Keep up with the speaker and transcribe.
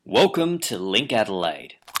Welcome to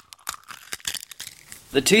LinkAdelaide,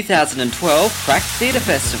 the 2012 Crack Theatre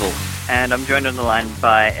Festival. And I'm joined on the line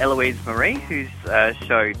by Eloise Marie, whose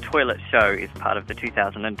show Toilet Show is part of the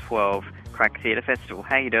 2012 Crack Theatre Festival.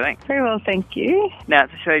 How are you doing? Very well, thank you. Now,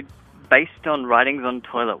 it's a show based on writings on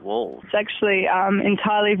toilet walls. It's actually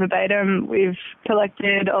entirely verbatim. We've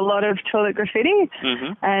collected a lot of toilet graffiti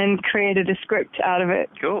and created a script out of it.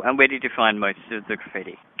 Cool. And where did you find most of the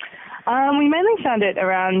graffiti? We mainly found it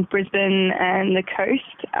around Brisbane and the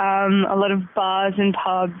coast, a lot of bars and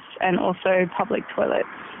pubs and also public toilets.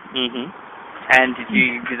 And did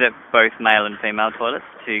you visit both male and female toilets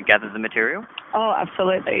to gather the material? Oh,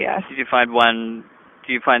 absolutely, yes. Do you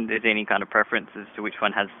find there's any kind of preference as to which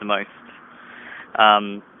one has the most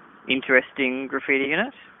interesting graffiti in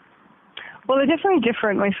it? Well, they're definitely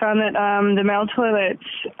different. We found that the male toilets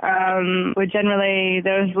were generally,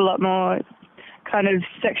 there was a lot more kind of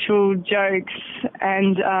sexual jokes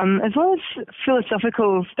and as well as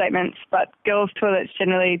philosophical statements, but girls' toilets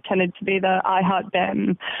generally tended to be the I heart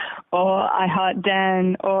them or I heart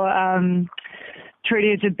Dan or Trudy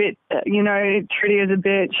is a bit, Trudy is a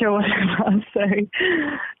bitch or whatever. So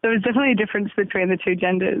there was definitely a difference between the two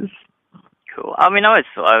genders. Cool. I mean, I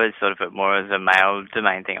was sort of it more as a male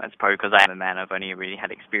domain thing. That's probably because I am a man. I've only really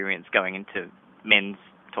had experience going into men's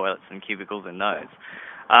toilets and cubicles in those.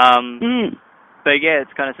 But yeah, it's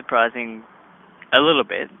kind of surprising a little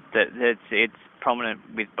bit that it's prominent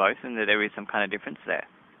with both and that there is some kind of difference there.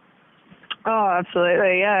 Oh,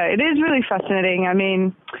 absolutely, yeah. It is really fascinating. I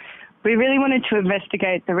mean, we really wanted to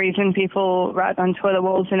investigate the reason people write on toilet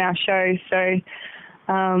walls in our show, so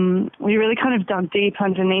we really kind of dug deep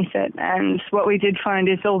underneath it. And what we did find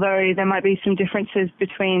is, although there might be some differences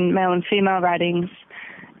between male and female writings,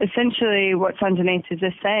 essentially what's underneath is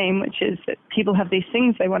the same, which is that people have these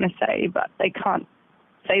things they want to say, but they can't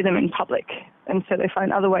say them in public, and so they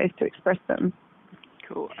find other ways to express them.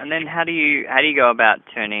 Cool. And then how do you go about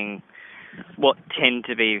turning what tend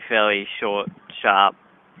to be fairly short, sharp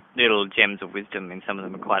little gems of wisdom, and some of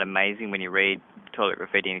them are quite amazing when you read toilet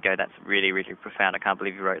graffiti and you go, that's really, really profound. I can't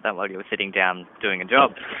believe you wrote that while you were sitting down doing a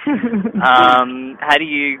job. How do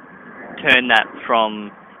you turn that from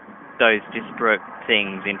those disparate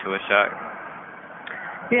things into a show?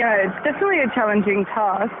 Yeah, it's definitely a challenging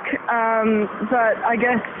task, but I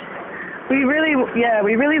guess we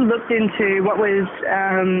really looked into what was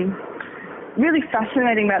really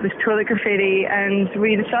fascinating about this toilet graffiti, and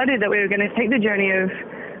we decided that we were going to take the journey of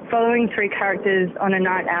following three characters on a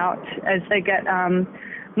night out. As they get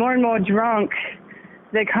more and more drunk,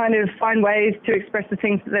 they kind of find ways to express the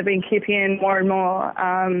things that they've been keeping in more and more.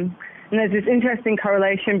 And there's this interesting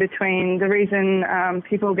correlation between the reason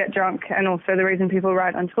people get drunk and also the reason people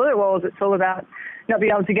write on toilet walls. It's all about not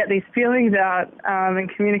being able to get these feelings out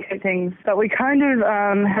and communicate things. But we kind of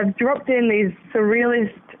have dropped in these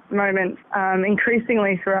surrealist moments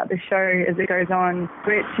increasingly throughout the show as it goes on,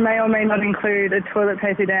 which may or may not include a toilet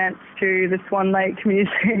paper dance to the Swan Lake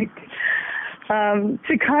music,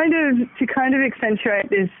 to kind of accentuate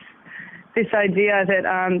this idea that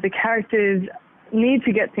the characters need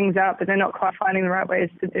to get things out, but they're not quite finding the right ways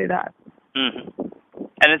to do that.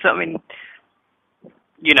 And it's, I mean,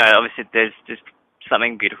 obviously there's just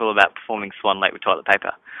something beautiful about performing Swan Lake with toilet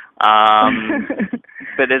paper.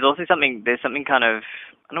 But there's also something kind of,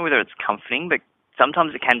 I don't know whether it's comforting, but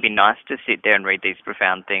sometimes it can be nice to sit there and read these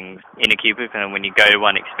profound things in a cubicle, and when you go to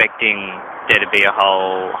one expecting there to be a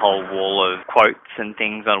whole wall of quotes and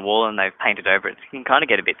things on a wall and they've painted over it, it can kind of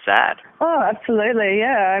get a bit sad. Oh, absolutely,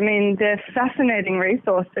 yeah. I mean, they're fascinating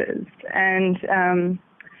resources, and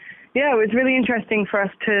it was really interesting for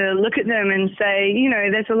us to look at them and say,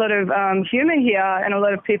 there's a lot of humour here and a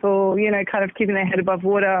lot of people, kind of keeping their head above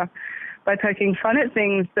water by poking fun at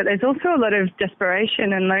things, but there's also a lot of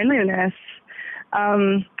desperation and loneliness,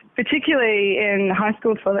 particularly in high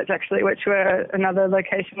school toilets, actually, which were another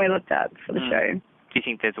location we looked at for the show. Do you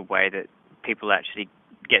think there's a way that people actually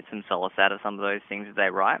get some solace out of some of those things that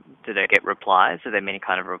they write? Do they get replies? Are there many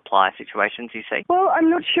kind of reply situations you see? Well, I'm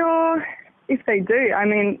not sure if they do. I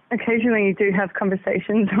mean, occasionally you do have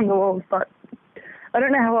conversations on the walls, but I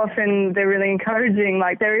don't know how often they're really encouraging.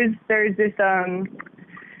 Like there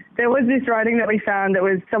was this writing that we found that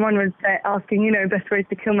was someone was asking, best ways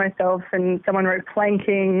to kill myself, and someone wrote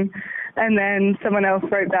planking, and then someone else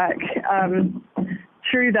wrote back,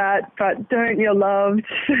 true that, but don't, you're loved,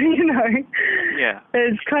 Yeah.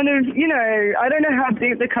 There's kind of, I don't know how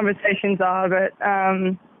deep the conversations are, but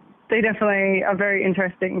they definitely are very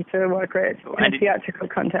interesting to work with in a theatrical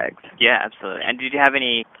context. Yeah, absolutely. And did you have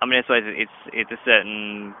any, I mean, I suppose it's a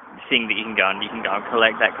certain thing that you can go and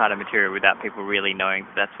collect that kind of material without people really knowing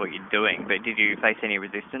that's what you're doing, but did you face any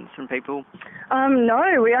resistance from people?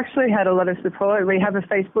 No, we actually had a lot of support. We have a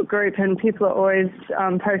Facebook group and people are always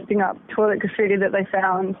posting up toilet graffiti that they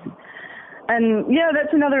found. And yeah,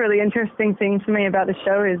 that's another really interesting thing for me about the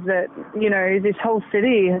show is that, you know, this whole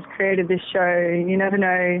city has created this show. You never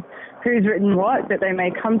know who's written what, but they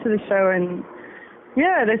may come to the show and,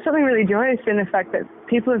 yeah, there's something really joyous in the fact that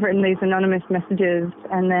people have written these anonymous messages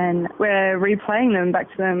and then we're replaying them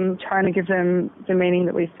back to them, trying to give them the meaning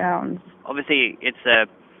that we found. Obviously,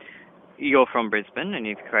 you're from Brisbane and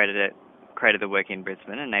you've created the work in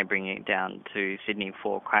Brisbane and they're bringing it down to Sydney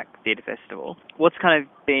for Crack Theatre Festival. What's kind of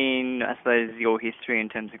been, I suppose, your history in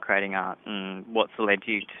terms of creating art and what's led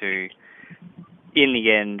you to, in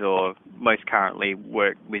the end or most currently,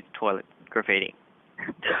 work with toilet graffiti?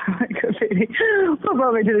 Graffiti. What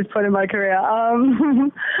brought me to this point in my career?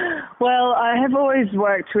 Well, I have always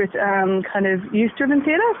worked with kind of youth-driven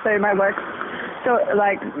theatre, so my work,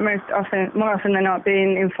 more often than not,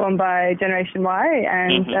 being informed by Generation Y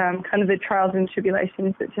and kind of the trials and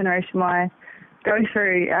tribulations that Generation Y go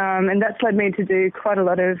through, and that's led me to do quite a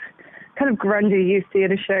lot of kind of grungy youth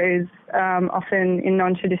theatre shows, often in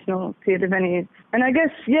non-traditional theatre venues. And I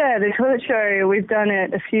guess, yeah, the toilet show, we've done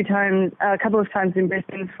it a couple of times in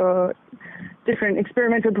Brisbane for different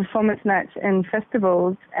experimental performance nights and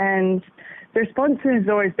festivals, and the response has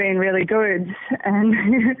always been really good. And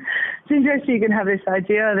it's interesting, you can have this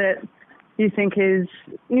idea that you think is,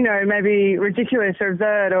 you know, maybe ridiculous or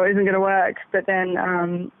absurd or isn't going to work, but then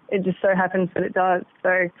it just so happens that it does.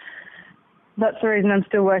 So that's the reason I'm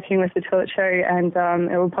still working with the toilet show, and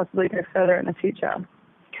it will possibly go further in the future.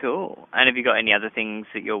 Cool. And have you got any other things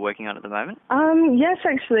that you're working on at the moment? Yes,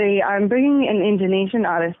 actually. I'm bringing an Indonesian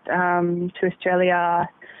artist to Australia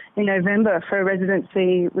in November for a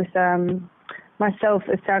residency with myself,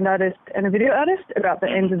 a sound artist and a video artist, about the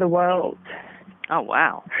end of the world. Oh,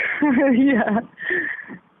 wow. Yeah.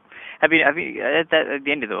 Have you at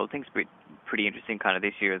the end of the world, things pretty interesting kind of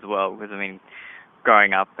this year as well, because, I mean,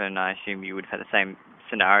 growing up, and I assume you would have had the same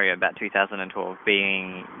scenario about 2012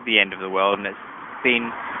 being the end of the world, and it's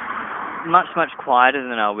been much, much quieter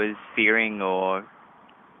than I was fearing or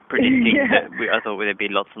predicting. I thought there'd be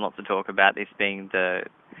lots and lots of talk about this being the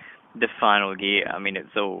final year. I mean,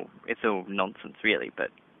 it's all nonsense, really,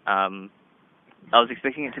 but I was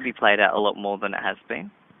expecting it to be played out a lot more than it has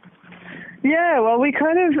been. Yeah, well,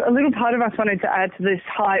 a little part of us wanted to add to this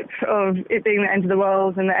hype of it being the end of the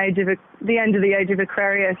world and the end of the age of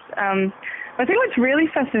Aquarius. I think what's really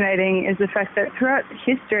fascinating is the fact that throughout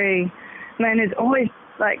history, man has always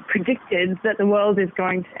predicted that the world is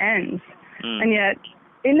going to end, and yet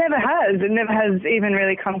it never has. It never has even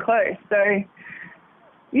really come close. So,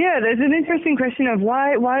 yeah, there's an interesting question of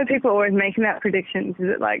why are people always making that predictions? Is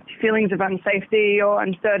it feelings of unsafety or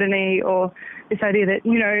uncertainty, or this idea that,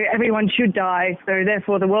 you know, everyone should die, so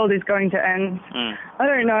therefore the world is going to end? I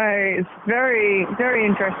don't know. It's very, very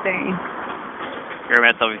interesting.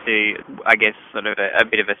 That's obviously, I guess, sort of a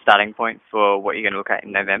bit of a starting point for what you're going to look at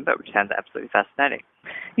in November, which sounds absolutely fascinating.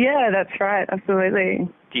 Yeah, that's right, absolutely.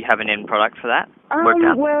 Do you have an end product for that?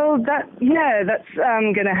 Well, that's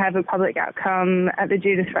going to have a public outcome at the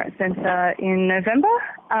Judas Wright Centre in November.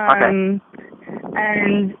 Okay.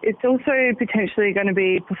 And it's also potentially going to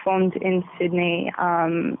be performed in Sydney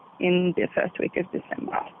in the first week of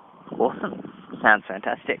December. Awesome. Sounds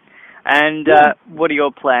fantastic. And what are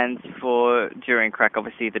your plans for during Crack?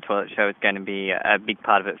 Obviously, the toilet show is going to be a big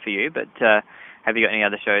part of it for you, but have you got any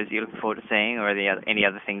other shows that you're looking forward to seeing, or any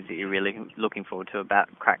other things that you're really looking forward to about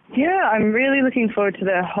Crack? Yeah, I'm really looking forward to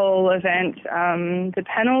the whole event. The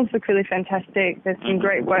panels look really fantastic. There's some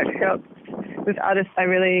great workshops with artists I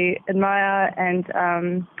really admire, and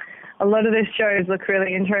a lot of these shows look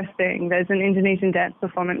really interesting. There's an Indonesian dance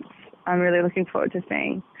performance I'm really looking forward to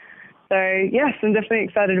seeing. So, yes, I'm definitely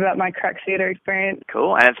excited about my Crack Theatre experience.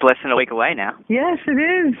 Cool, and it's less than a week away now. Yes, it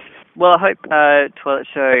is. Well, I hope Toilet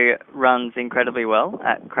Show runs incredibly well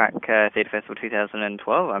at Crack Theatre Festival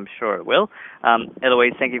 2012. I'm sure it will.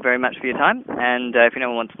 Eloise, thank you very much for your time. And if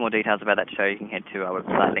anyone wants more details about that show, you can head to our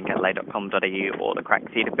website, linkadelaide.com.au, or the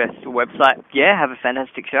Crack Theatre Festival website. Yeah, have a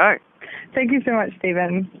fantastic show. Thank you so much,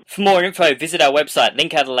 Stephen. For more info, visit our website,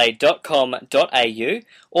 linkadelaide.com.au,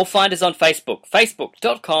 or find us on Facebook,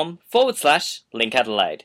 facebook.com/linkadelaide.